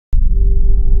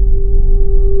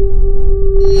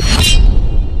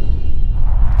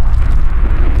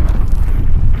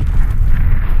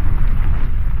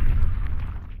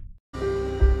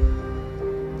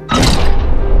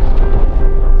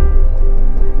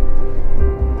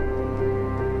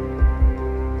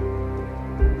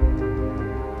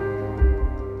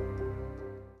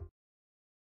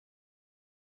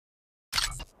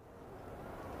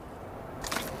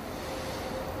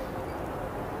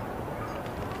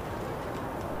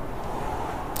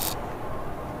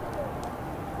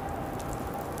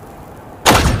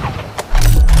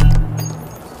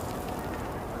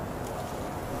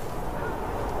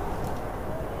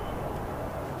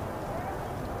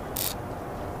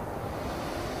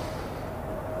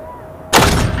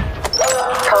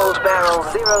Barrel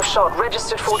 0 shot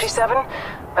registered 47.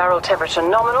 Barrel temperature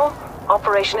nominal.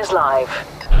 Operation is live.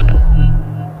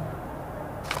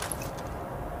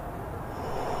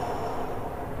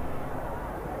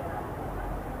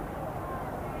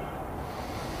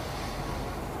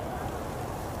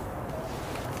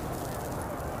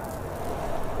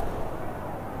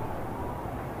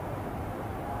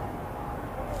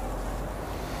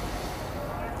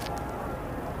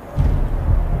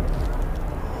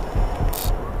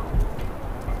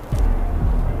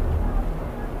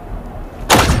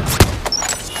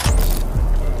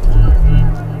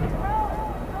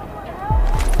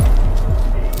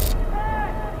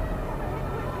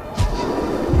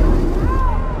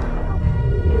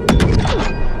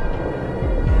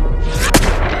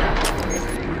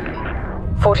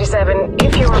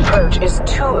 If your approach is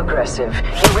too aggressive,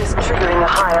 you risk triggering a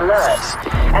high alert.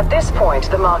 At this point,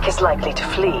 the mark is likely to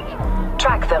flee.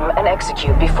 Track them and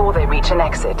execute before they reach an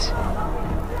exit.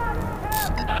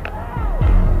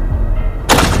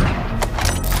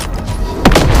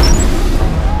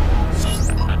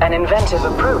 An inventive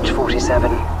approach,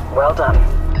 47. Well done.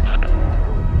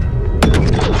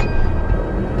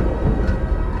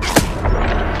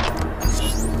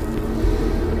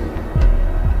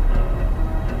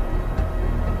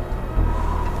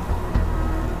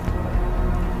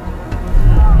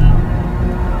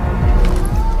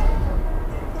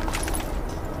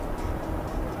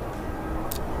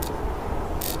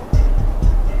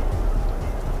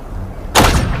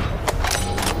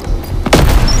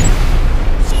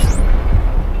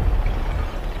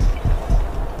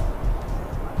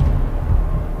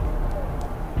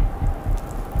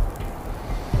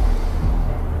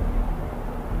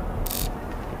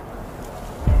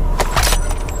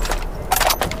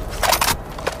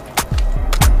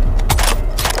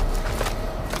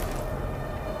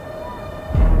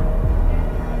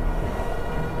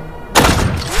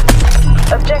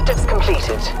 Objectives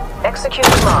completed. Execute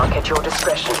the mark at your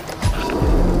discretion.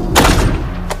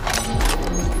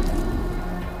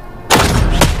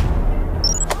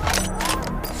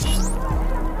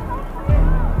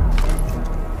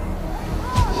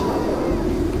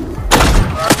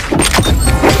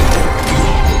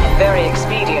 Very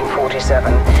expedient,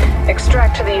 47.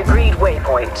 Extract to the agreed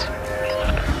waypoint.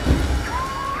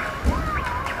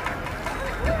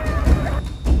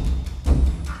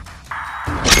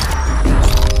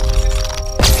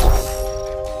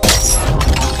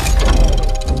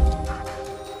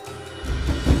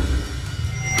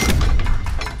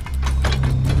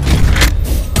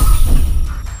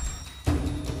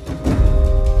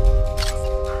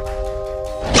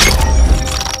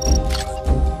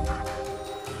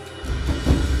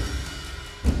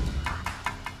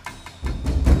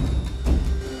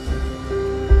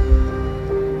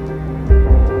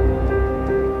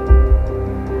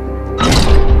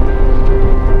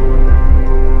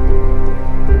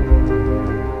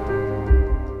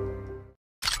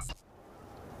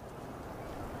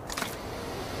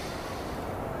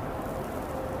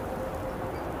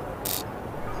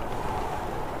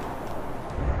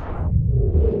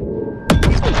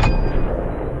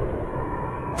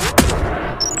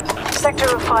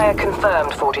 Sector of fire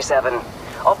confirmed, 47.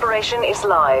 Operation is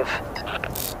live.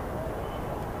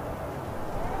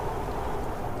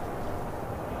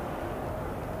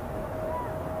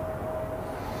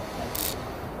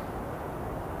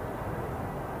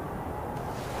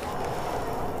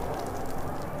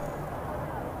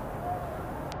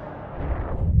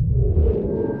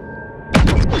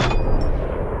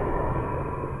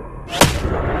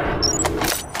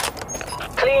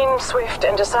 Clean, swift,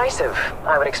 and decisive.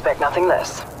 I would expect nothing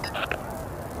less.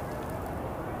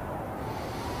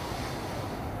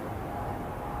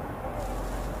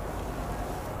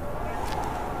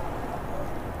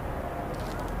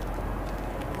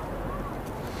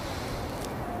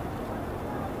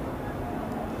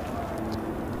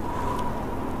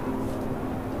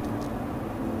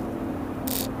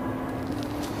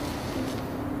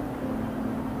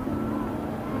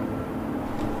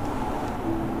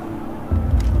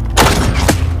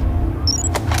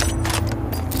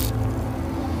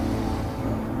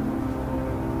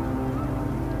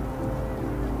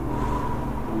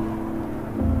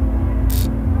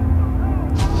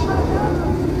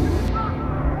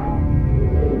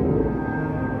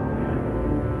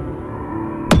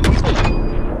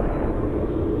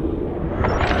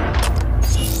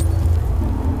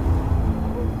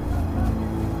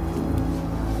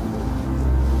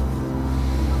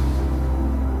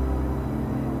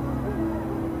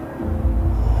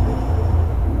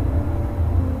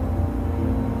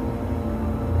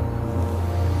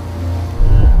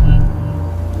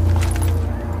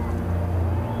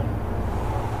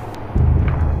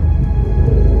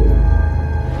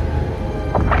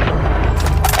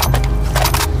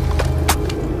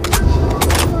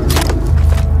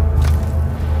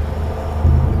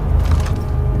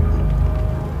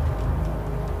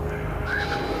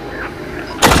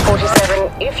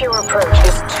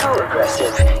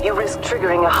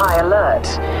 triggering a high alert.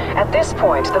 At this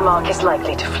point, the mark is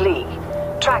likely to flee.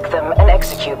 Track them and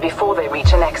execute before they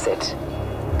reach an exit.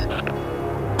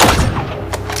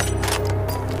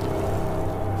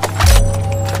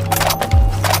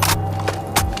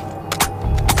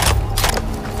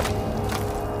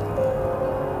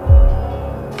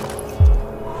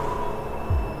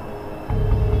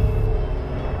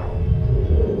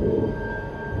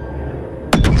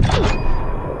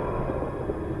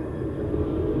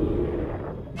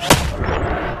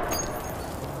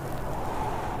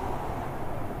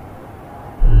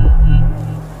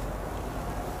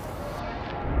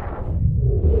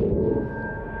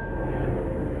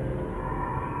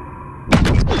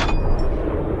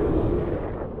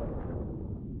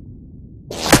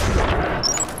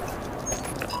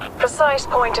 Precise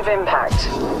point of impact.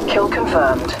 Kill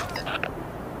confirmed.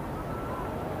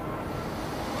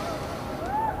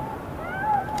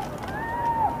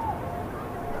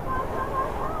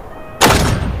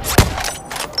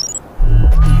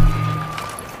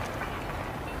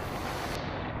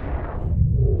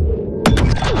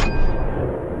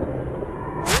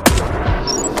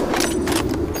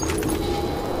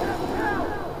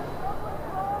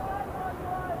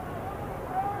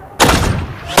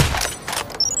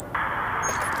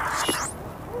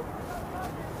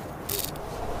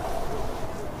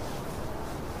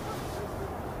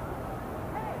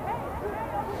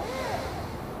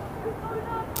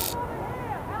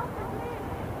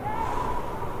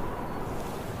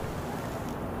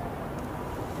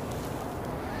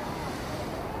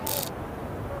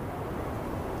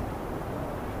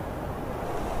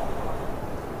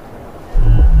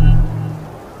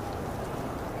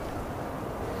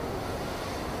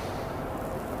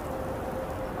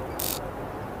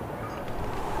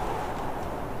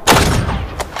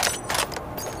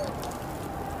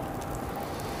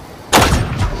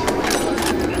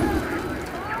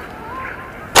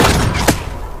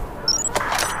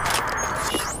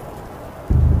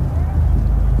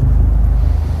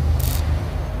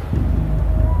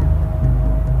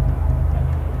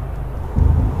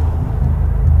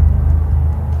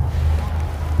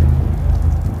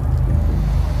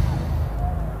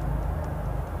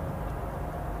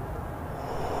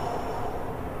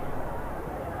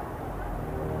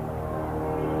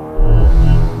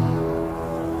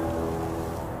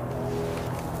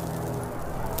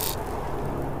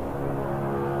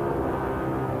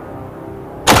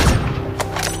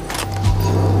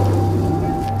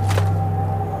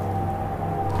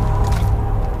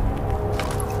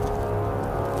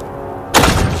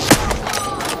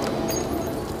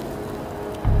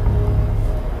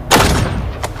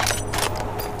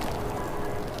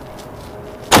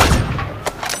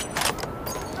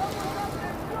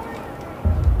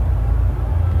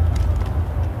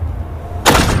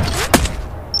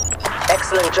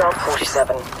 Excellent job,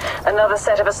 47. Another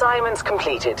set of assignments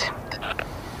completed.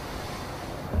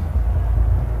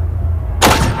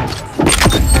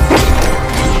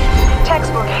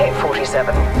 Textbook hit,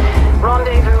 47.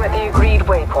 Rendezvous at the agreed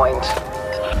waypoint.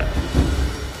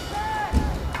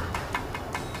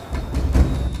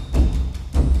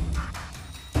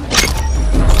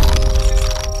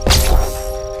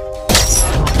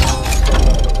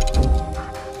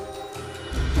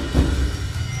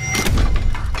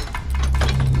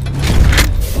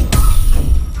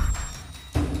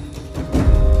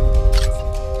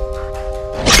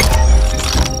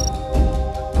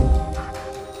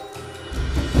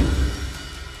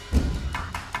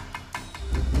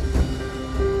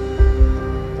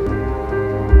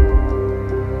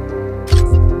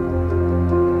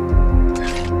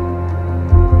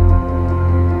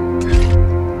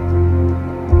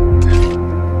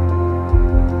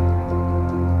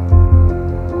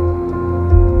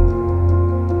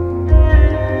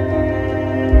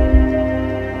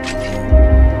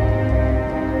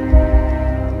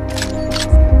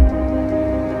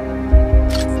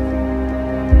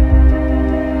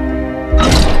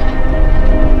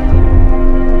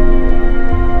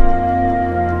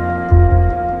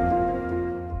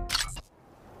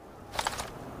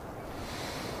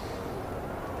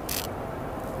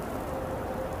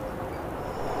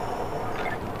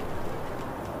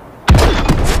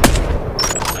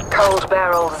 Cold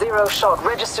barrel, 0 shot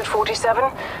registered, 47.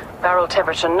 Barrel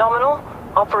temperature nominal.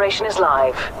 Operation is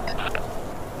live.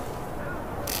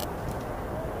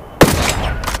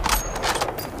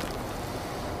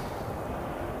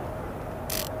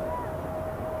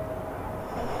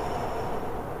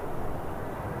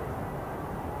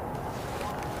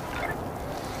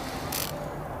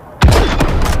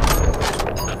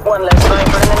 One less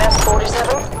sniper in the nest,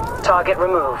 47. Target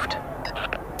removed.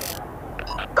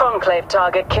 Conclave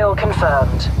target kill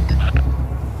confirmed.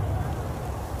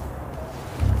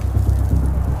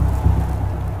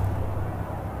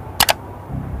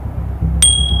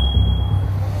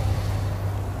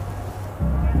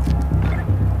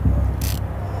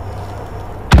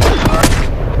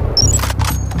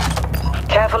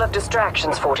 Careful of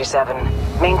distractions, 47.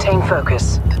 Maintain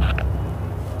focus.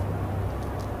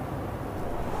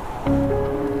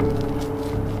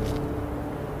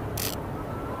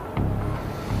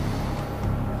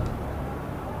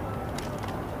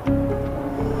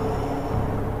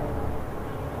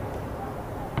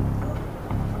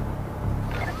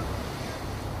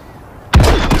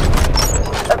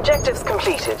 Objectives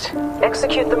completed.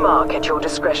 Execute the mark at your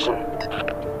discretion.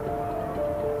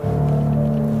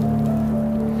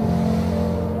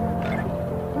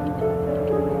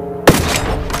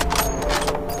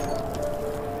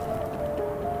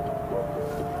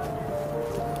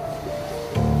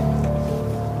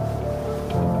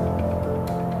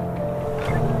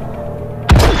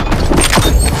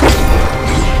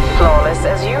 Flawless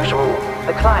as usual.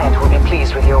 The client will be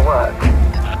pleased with your work.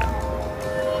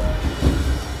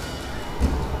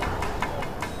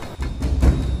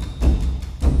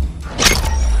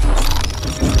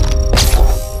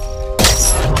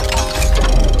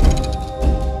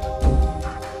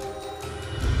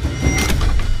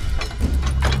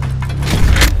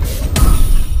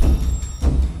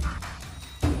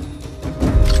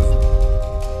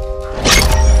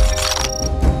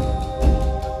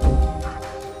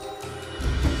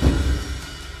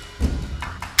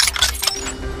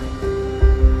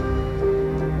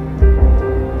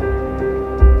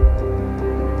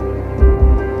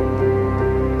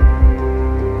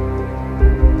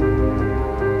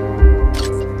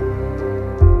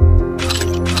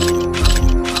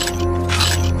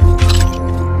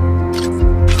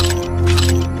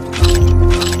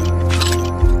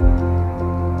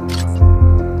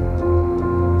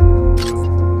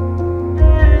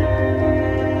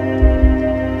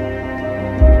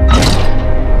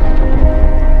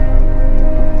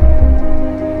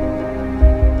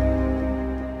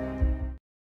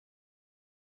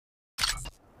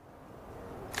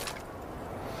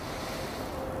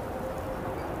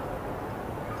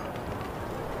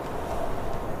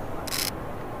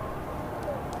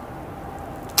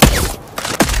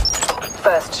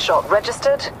 First shot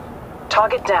registered.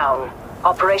 Target down.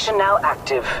 Operation now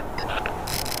active.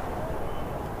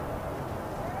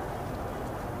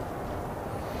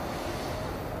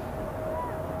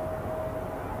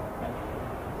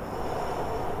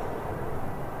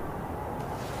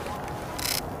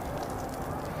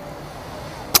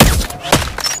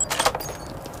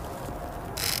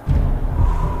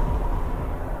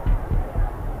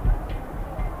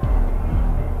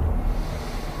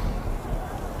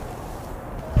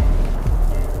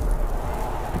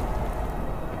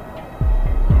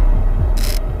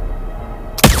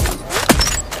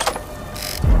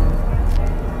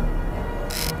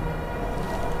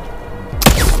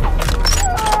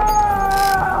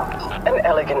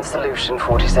 Elegant solution,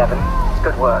 47.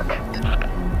 Good work.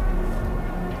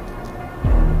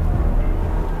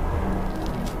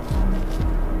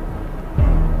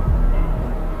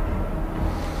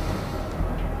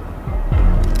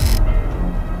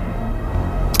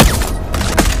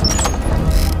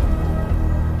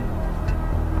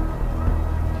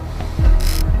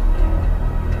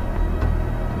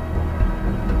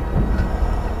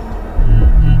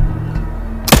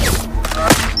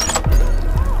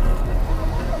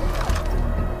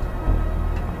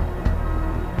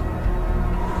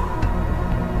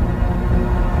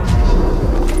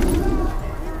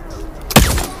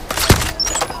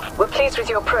 Pleased with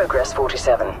your progress,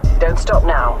 47. Don't stop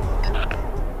now.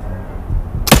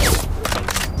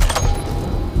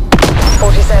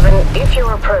 47, if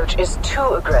your approach is too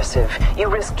aggressive, you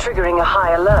risk triggering a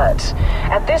high alert.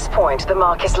 At this point, the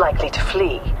mark is likely to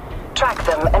flee. Track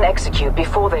them and execute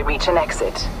before they reach an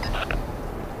exit.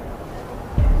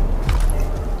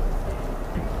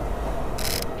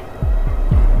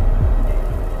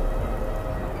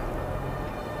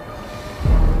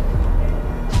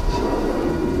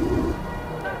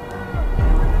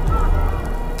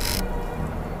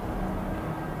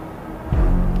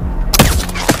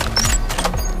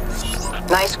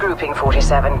 Nice grouping,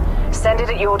 47. Send it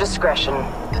at your discretion.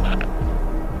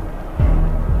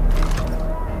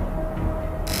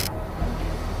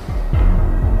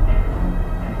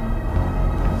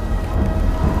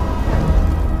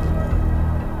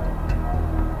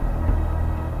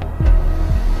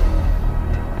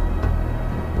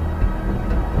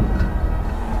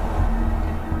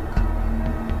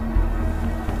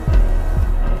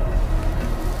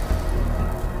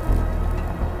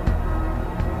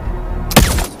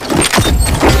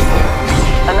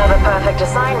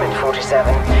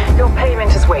 47. Your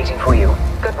payment is waiting for you.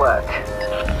 Good work.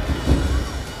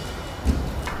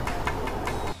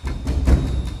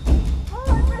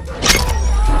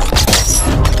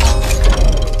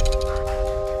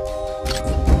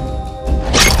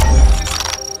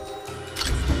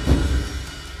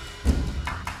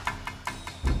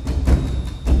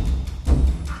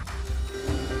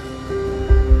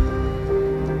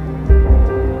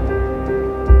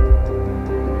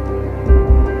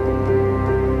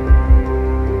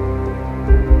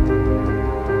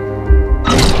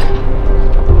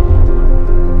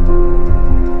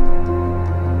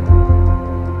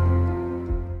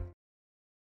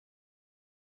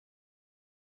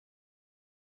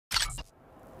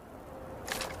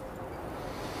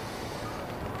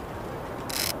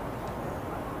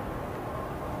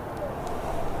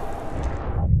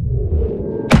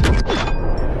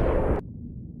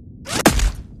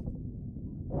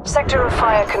 Sector of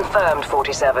fire confirmed,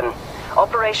 47.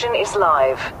 Operation is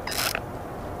live.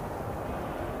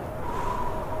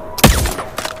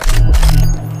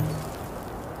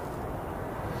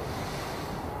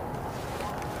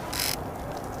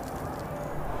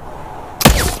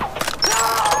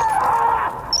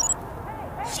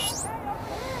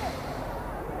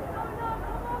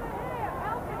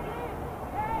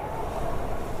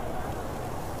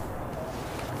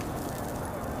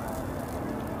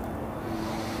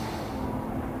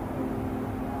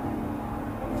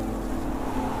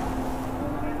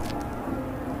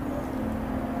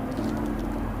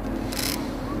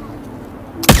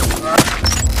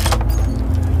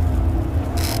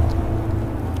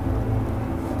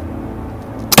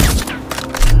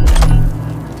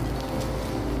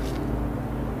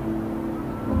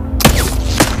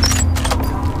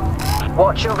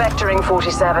 Watch your vectoring,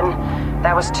 47.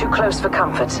 That was too close for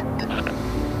comfort.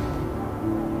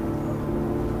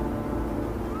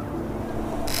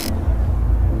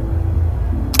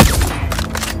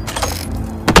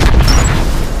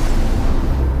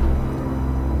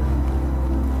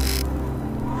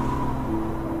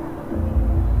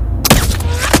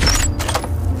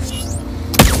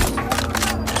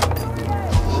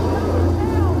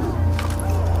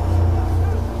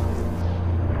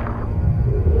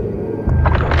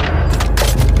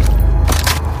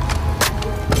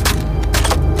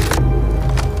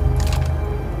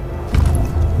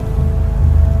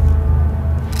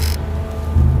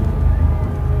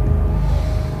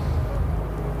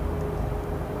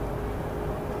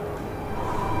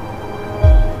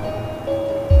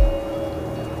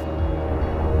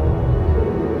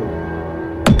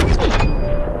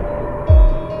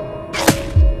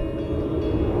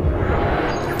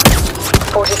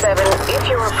 If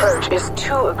your approach is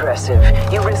too aggressive,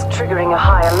 you risk triggering a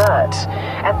high alert.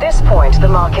 At this point, the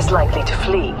mark is likely to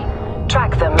flee.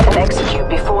 Track them and execute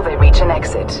before they reach an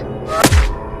exit.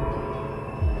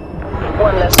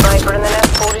 One less sniper in the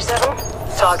nest,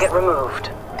 47. Target removed.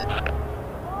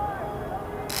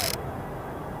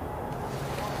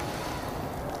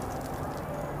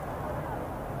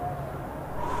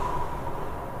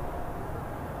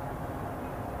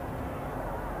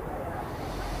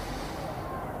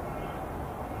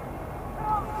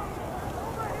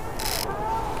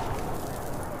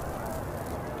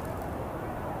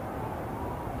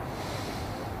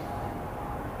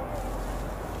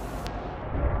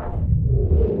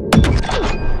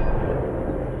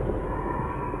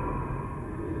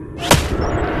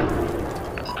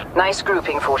 Nice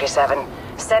grouping, 47.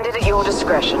 Send it at your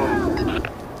discretion.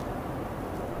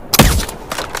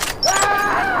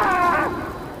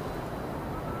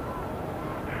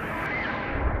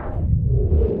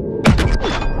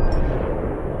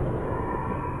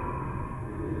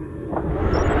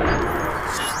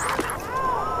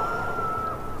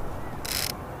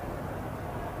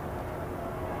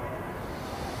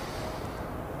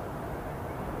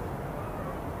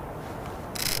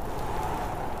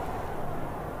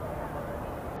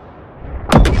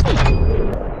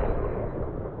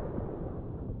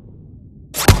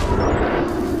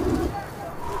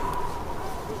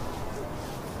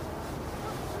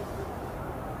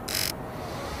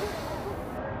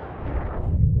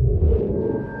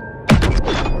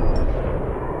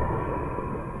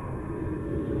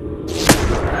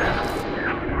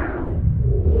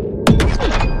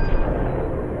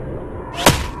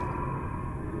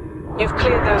 You've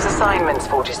cleared those assignments,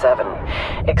 47.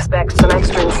 Expect some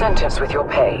extra incentives with your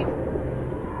pay.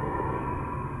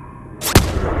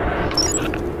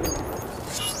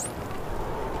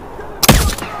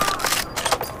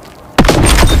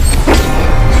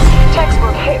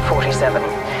 Textbook hit, 47.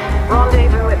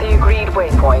 Rendezvous at the agreed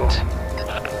waypoint.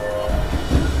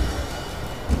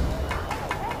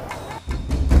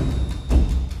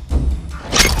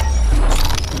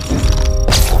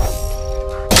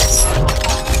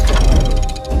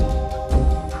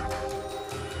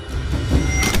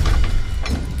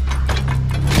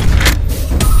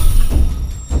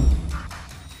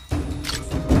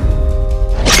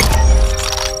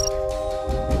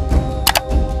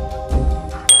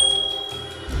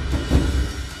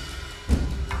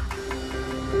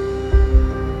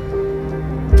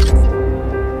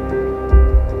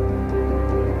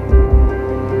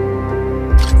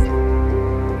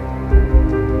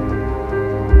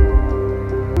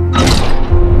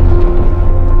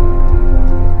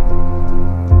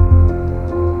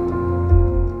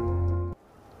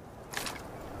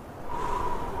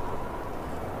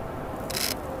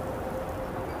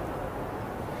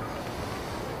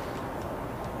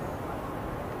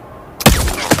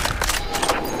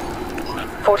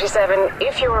 47,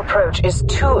 if your approach is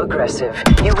too aggressive,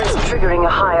 you risk triggering a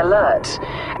high alert.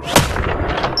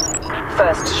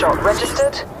 First shot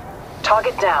registered.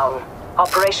 Target down.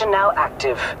 Operation now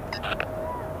active.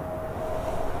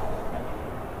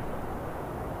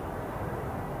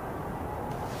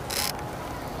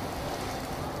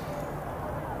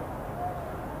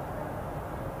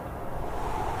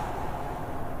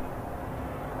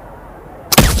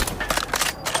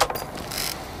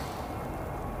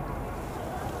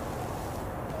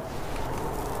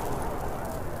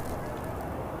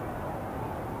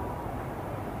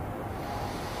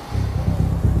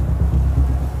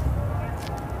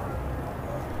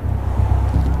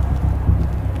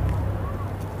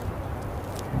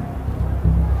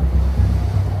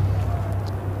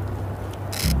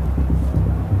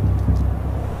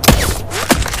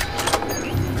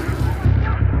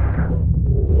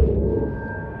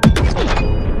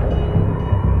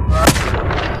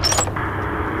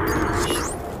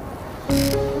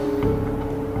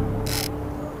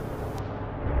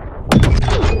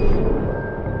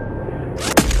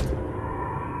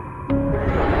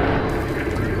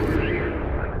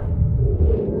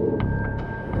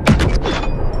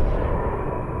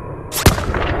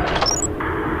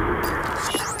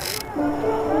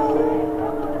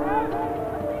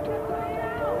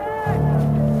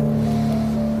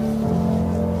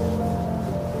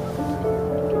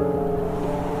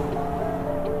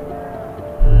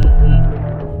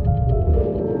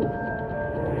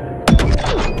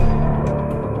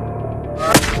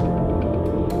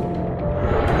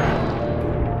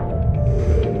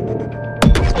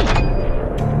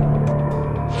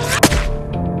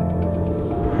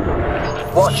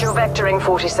 Watch your vectoring,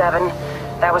 47.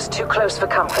 That was too close for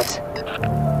comfort.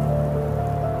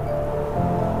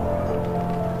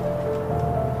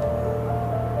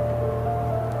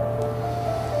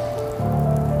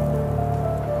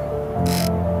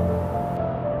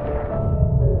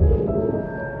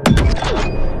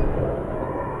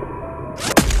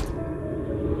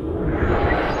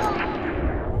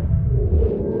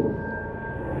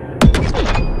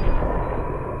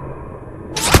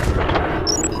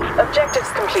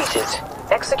 Objectives completed.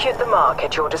 Execute the mark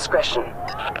at your discretion.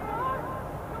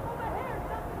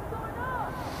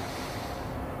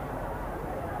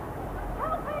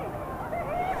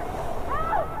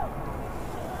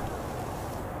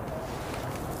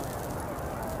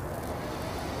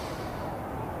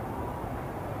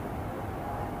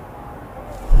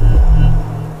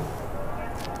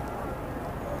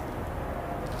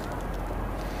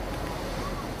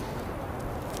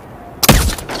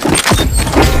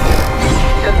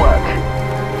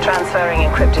 Transferring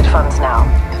encrypted funds now.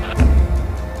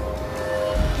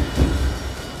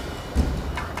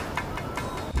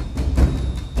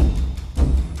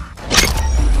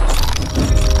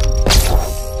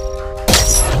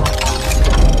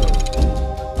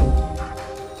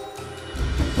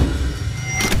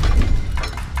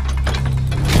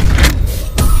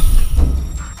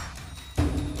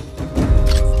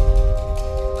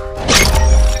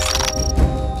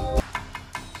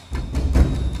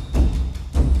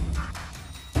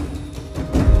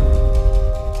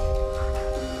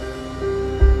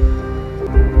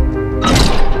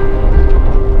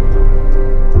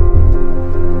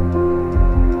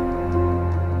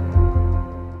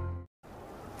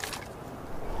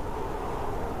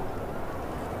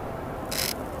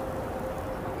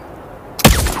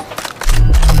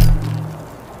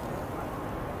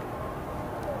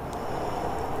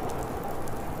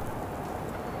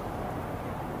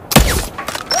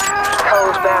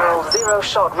 Zero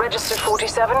shot registered,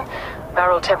 47.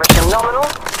 Barrel temperature nominal.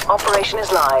 Operation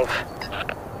is live.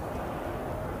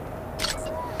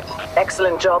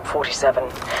 Excellent job, 47.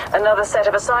 Another set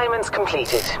of assignments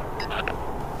completed.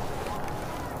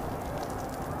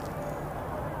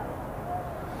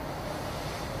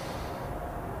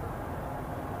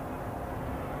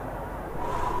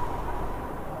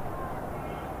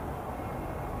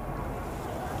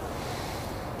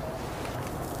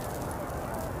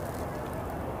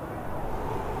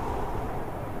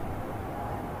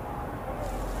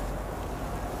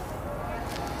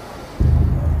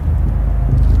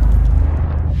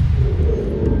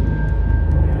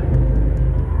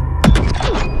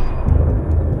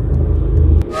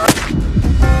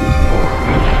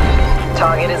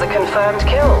 Target is a confirmed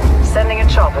kill. Sending a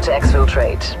chopper to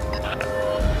exfiltrate.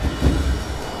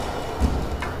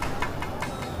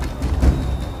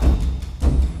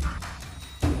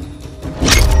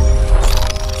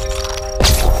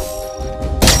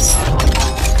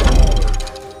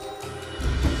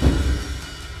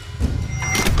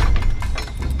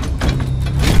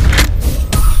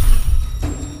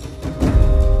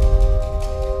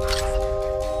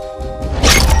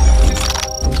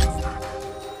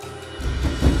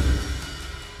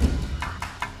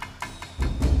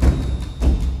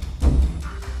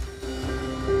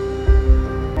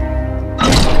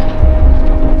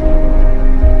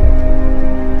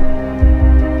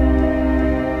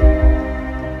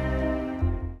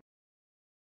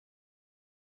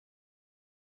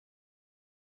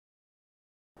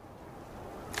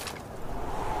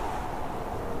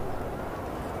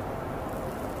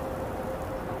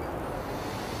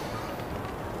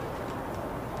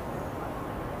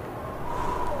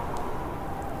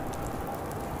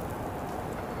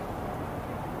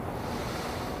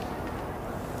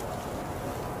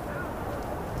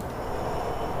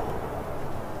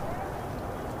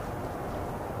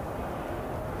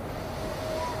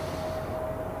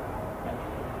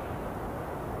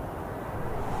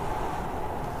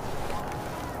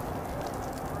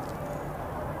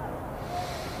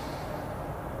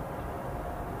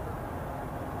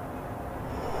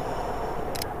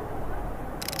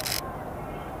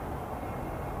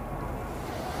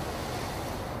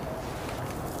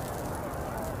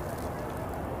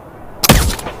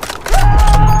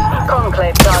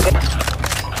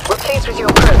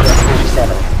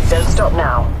 stop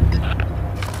now.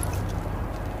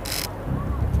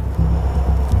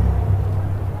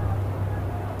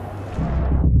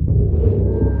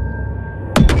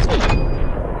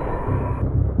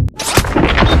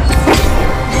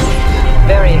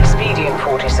 Very expedient,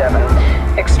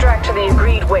 47. Extract to the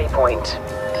agreed waypoint.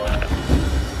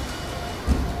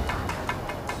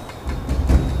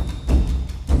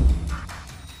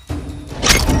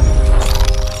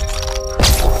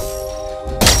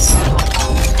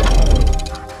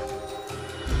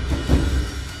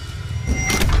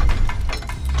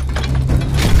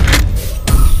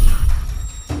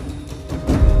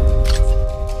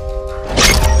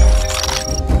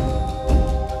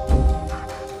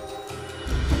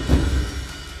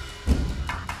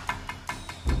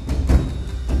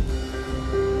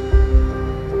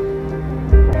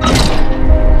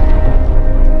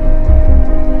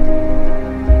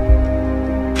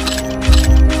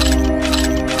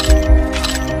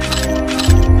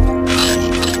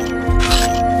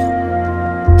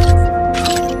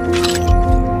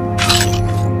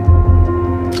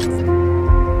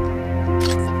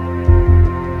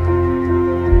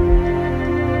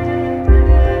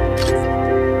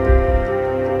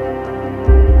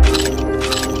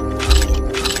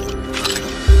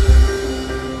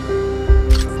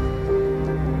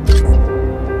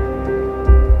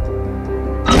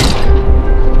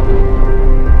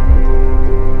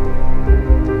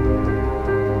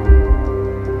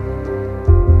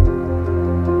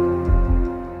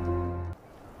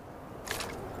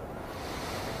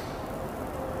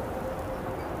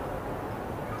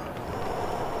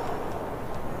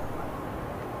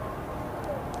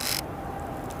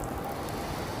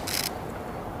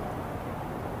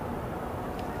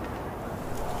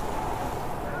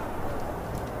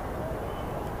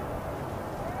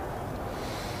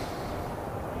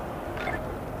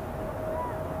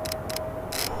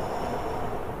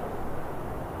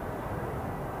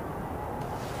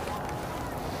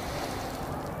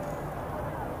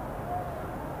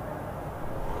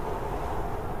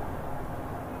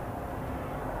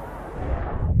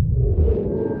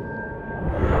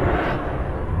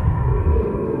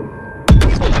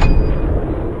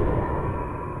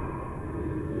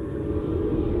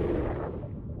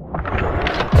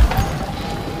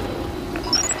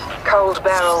 Cold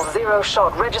barrel, 0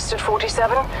 shot registered,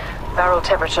 47. Barrel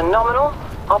temperature nominal.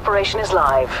 Operation is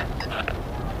live.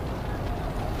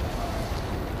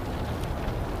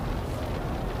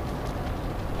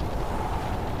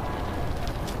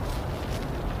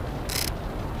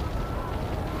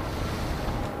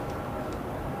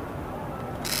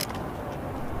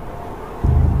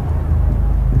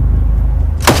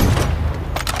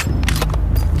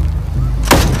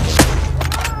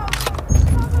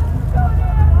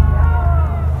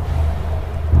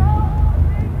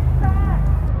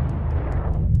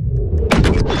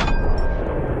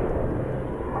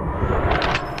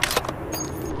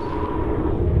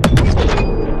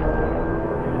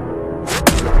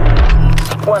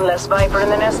 One less Viper in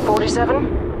the nest,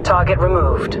 47. Target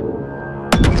removed.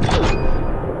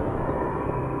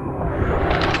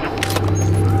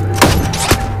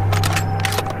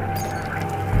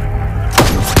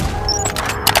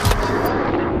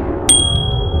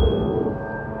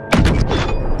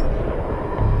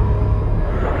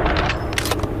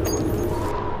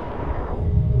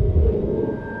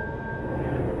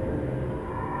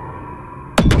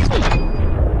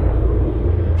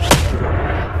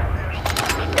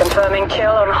 Confirming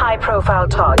kill on high-profile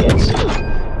targets.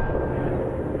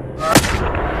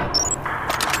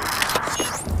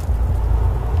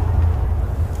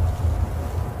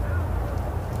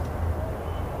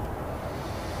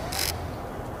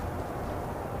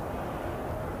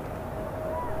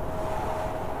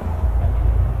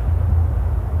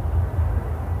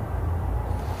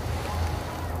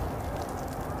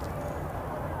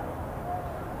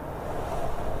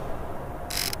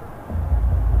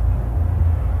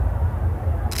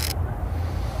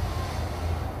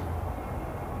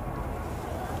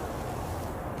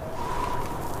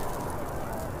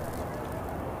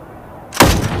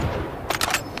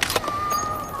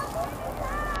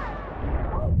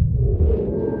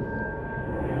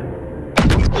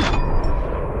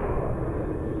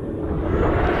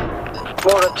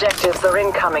 More objectives are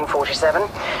incoming, 47.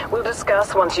 We'll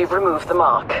discuss once you've removed the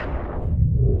mark.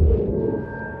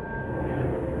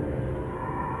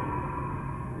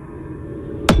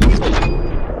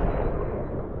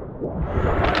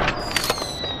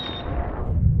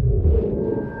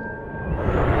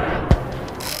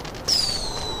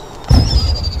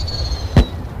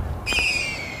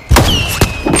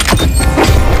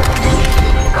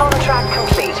 Contract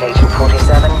complete, Agent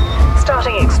 47.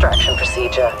 Starting extraction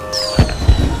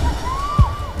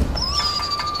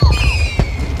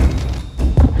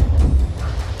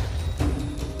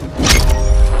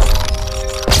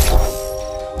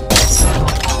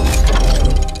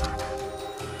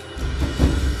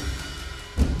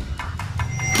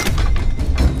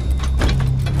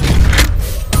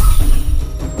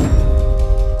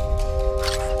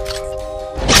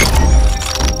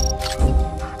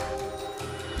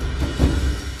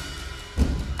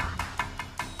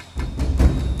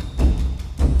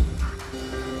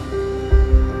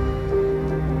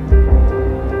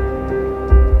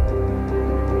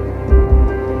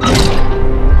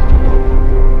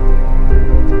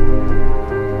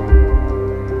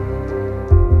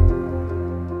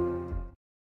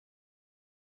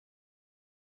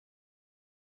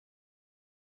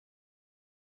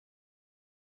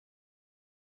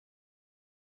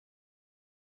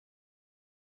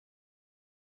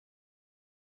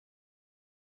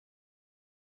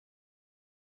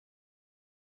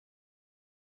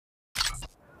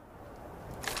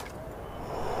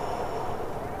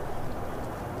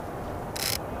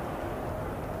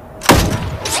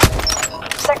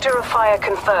Sector of fire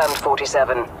confirmed,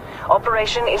 47.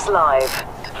 Operation is live.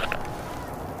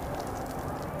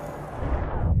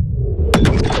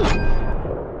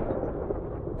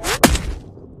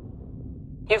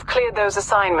 You've cleared those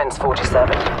assignments,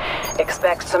 47.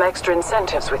 Expect some extra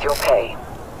incentives with your pay.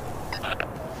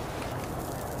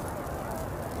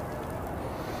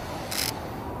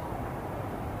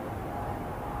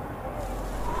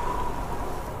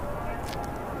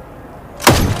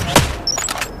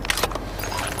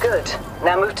 Good.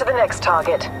 Now move to the next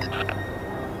target.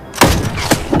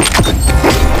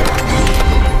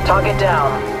 Target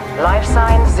down. Life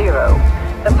sign 0.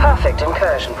 The perfect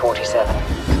incursion,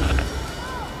 47.